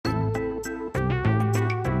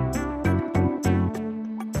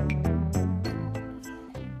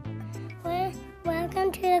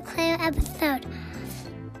the Clare episode.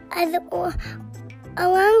 A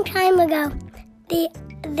long time ago, the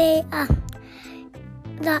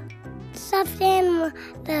stuffed animal,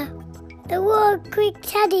 the War Creek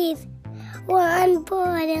teddies were on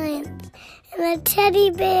board aliens, and the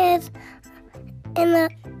teddy bears and the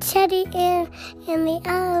teddy and the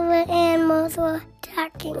other animals were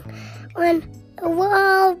talking. When the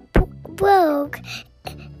wall broke,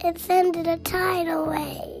 it sent a tidal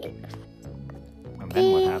wave. And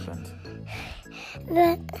then what happened?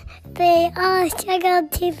 They all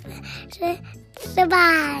struggled to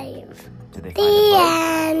survive. Did they find The a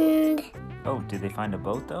boat? end. Oh, did they find a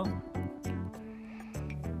boat though?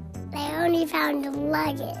 They only found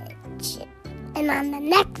luggage. And on the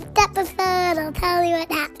next episode, I'll tell you what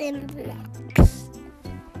happens next.